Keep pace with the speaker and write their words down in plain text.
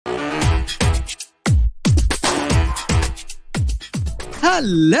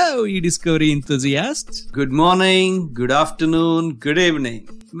Hello, eDiscovery enthusiasts. Good morning, good afternoon, good evening.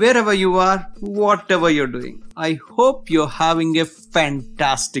 Wherever you are, whatever you're doing, I hope you're having a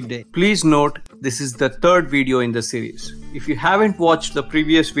fantastic day. Please note, this is the third video in the series. If you haven't watched the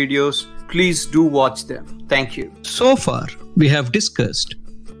previous videos, please do watch them. Thank you. So far, we have discussed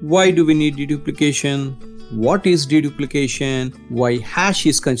why do we need deduplication, what is deduplication, why hash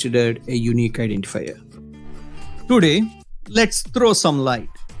is considered a unique identifier. Today, let's throw some light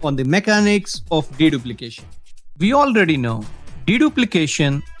on the mechanics of deduplication. We already know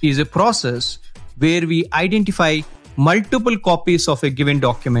deduplication is a process where we identify multiple copies of a given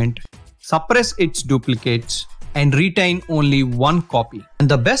document, suppress its duplicates, and retain only one copy. And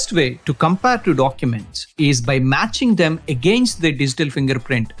the best way to compare two documents is by matching them against the digital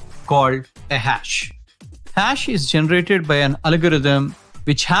fingerprint called a hash. Hash is generated by an algorithm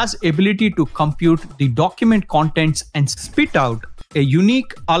which has ability to compute the document contents and spit out a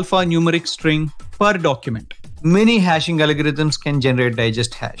unique alphanumeric string per document. Many hashing algorithms can generate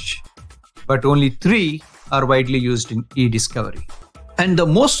digest hash, but only 3 are widely used in eDiscovery. And the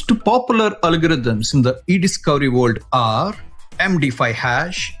most popular algorithms in the eDiscovery world are MD5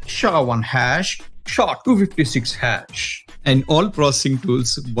 hash, SHA-1 hash, SHA-256 hash. And all processing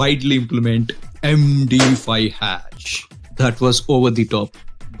tools widely implement MD5 hash. That was over the top,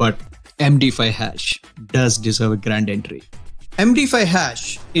 but MD5 hash does deserve a grand entry. MD5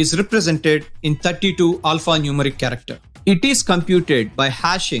 hash is represented in 32 alphanumeric character. It is computed by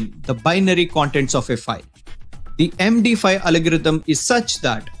hashing the binary contents of a file. The MD5 algorithm is such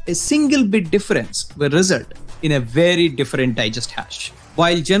that a single bit difference will result in a very different digest hash.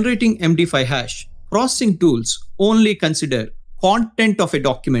 While generating MD5 hash, processing tools only consider content of a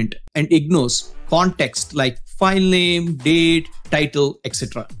document and ignores context like file name, date, title,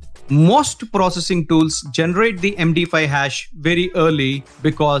 etc. Most processing tools generate the MD5 hash very early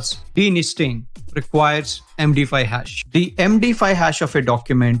because DeNISTing requires MD5 hash. The MD5 hash of a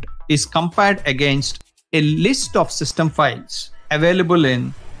document is compared against a list of system files available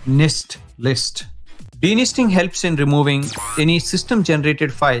in NIST list. DeNISTing helps in removing any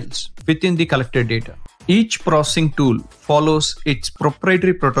system-generated files within the collected data. Each processing tool follows its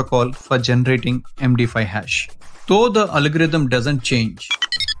proprietary protocol for generating MD5 hash. Though the algorithm doesn't change,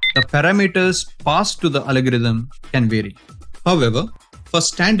 the parameters passed to the algorithm can vary. However, for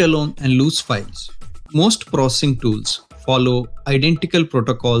standalone and loose files, most processing tools follow identical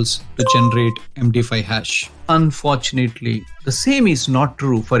protocols to generate MD5 hash. Unfortunately, the same is not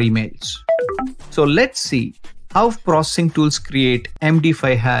true for emails. So let's see how processing tools create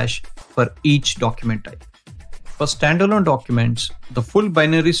MD5 hash for each document type. For standalone documents, the full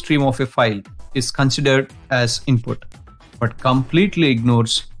binary stream of a file is considered as input, but completely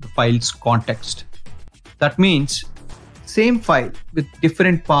ignores the file's context. That means same file with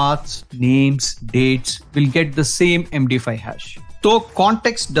different paths, names, dates will get the same MD5 hash. Though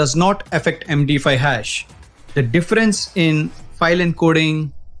context does not affect MD5 hash, the difference in file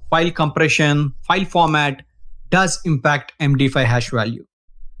encoding, file compression, file format does impact MD5 hash value.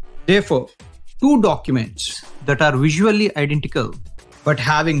 Therefore, two documents that are visually identical but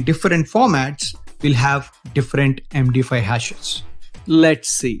having different formats will have different MD5 hashes. Let's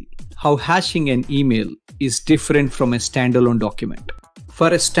see how hashing an email is different from a standalone document. For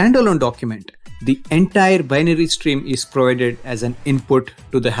a standalone document, the entire binary stream is provided as an input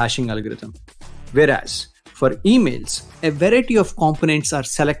to the hashing algorithm. Whereas for emails, a variety of components are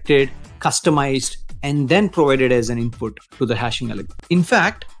selected, customized, and then provided as an input to the hashing algorithm. In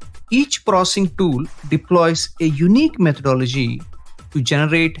fact, each processing tool deploys a unique methodology to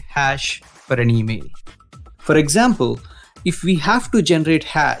generate hash for an email. For example, if we have to generate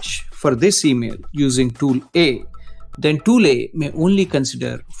hash for this email using tool A, then tool A may only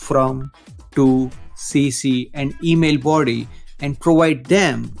consider from, to, CC, and email body and provide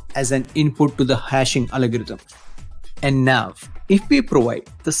them as an input to the hashing algorithm. And now, if we provide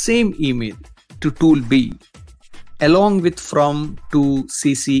the same email to tool B, along with from, to,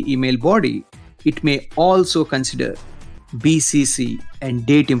 CC, email body, it may also consider BCC and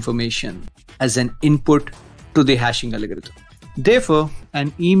date information as an input to the hashing algorithm. Therefore,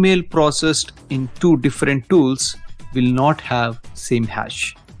 an email processed in two different tools will not have same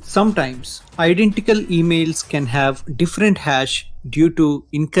hash. Sometimes identical emails can have different hash due to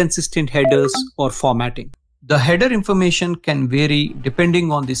inconsistent headers or formatting. The header information can vary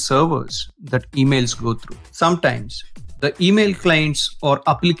depending on the servers that emails go through. Sometimes the email clients or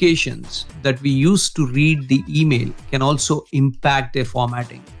applications that we use to read the email can also impact their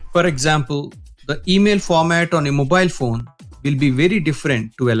formatting. For example, the email format on a mobile phone will be very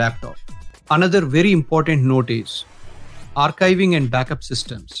different to a laptop. Another very important note is archiving and backup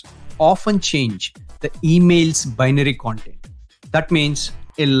systems often change the email's binary content. That means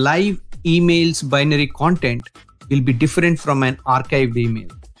a live email's binary content will be different from an archived email.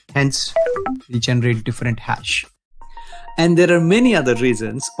 Hence, will generate different hash. And there are many other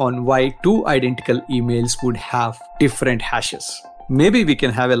reasons on why two identical emails would have different hashes. Maybe we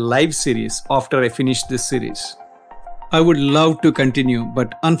can have a live series after I finish this series. I would love to continue,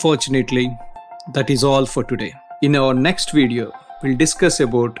 but unfortunately, that is all for today. In our next video, we'll discuss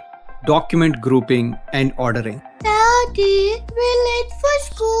about document grouping and ordering. Daddy, we're late for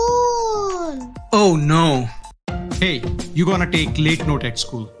school. Oh no. Hey, you're gonna take late note at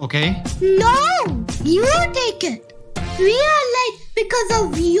school, okay? No, you take it. We are late because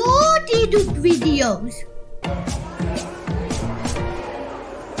of your Dedup videos.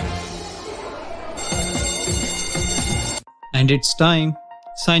 And it's time.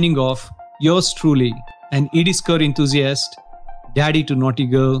 Signing off. Yours truly, an eDiscovery enthusiast, daddy to naughty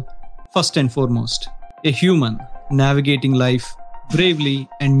girl, first and foremost, a human navigating life bravely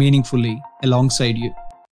and meaningfully alongside you.